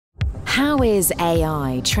How is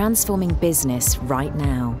AI transforming business right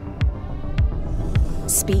now?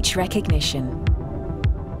 Speech recognition.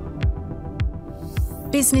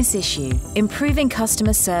 Business issue: improving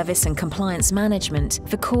customer service and compliance management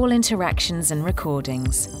for call interactions and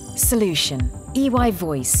recordings. Solution: EY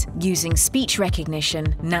Voice, using speech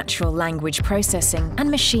recognition, natural language processing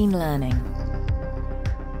and machine learning.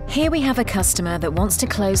 Here we have a customer that wants to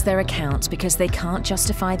close their account because they can't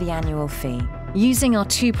justify the annual fee. Using our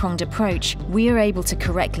two-pronged approach, we are able to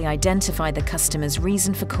correctly identify the customer's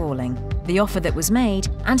reason for calling, the offer that was made,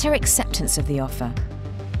 and her acceptance of the offer.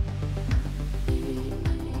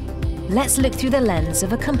 Let's look through the lens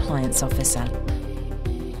of a compliance officer.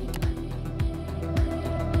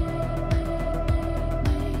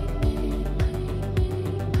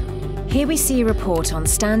 Here we see a report on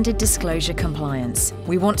standard disclosure compliance.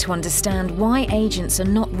 We want to understand why agents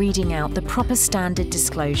are not reading out the proper standard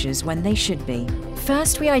disclosures when they should be.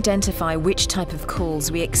 First, we identify which type of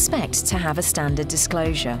calls we expect to have a standard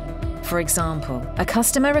disclosure. For example, a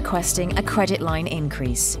customer requesting a credit line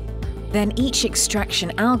increase. Then each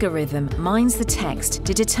extraction algorithm mines the text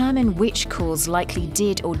to determine which calls likely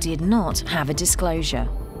did or did not have a disclosure.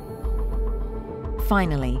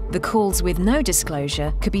 Finally, the calls with no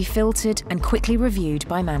disclosure could be filtered and quickly reviewed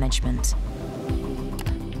by management.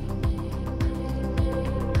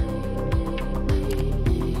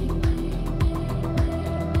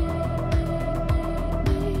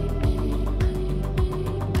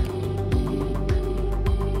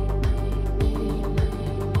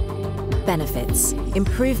 Benefits: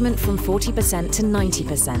 improvement from 40% to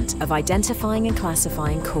 90% of identifying and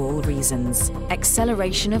classifying call reasons.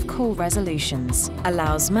 Acceleration of call resolutions.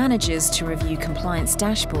 Allows managers to review compliance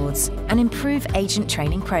dashboards and improve agent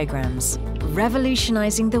training programs.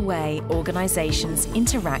 Revolutionizing the way organizations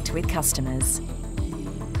interact with customers.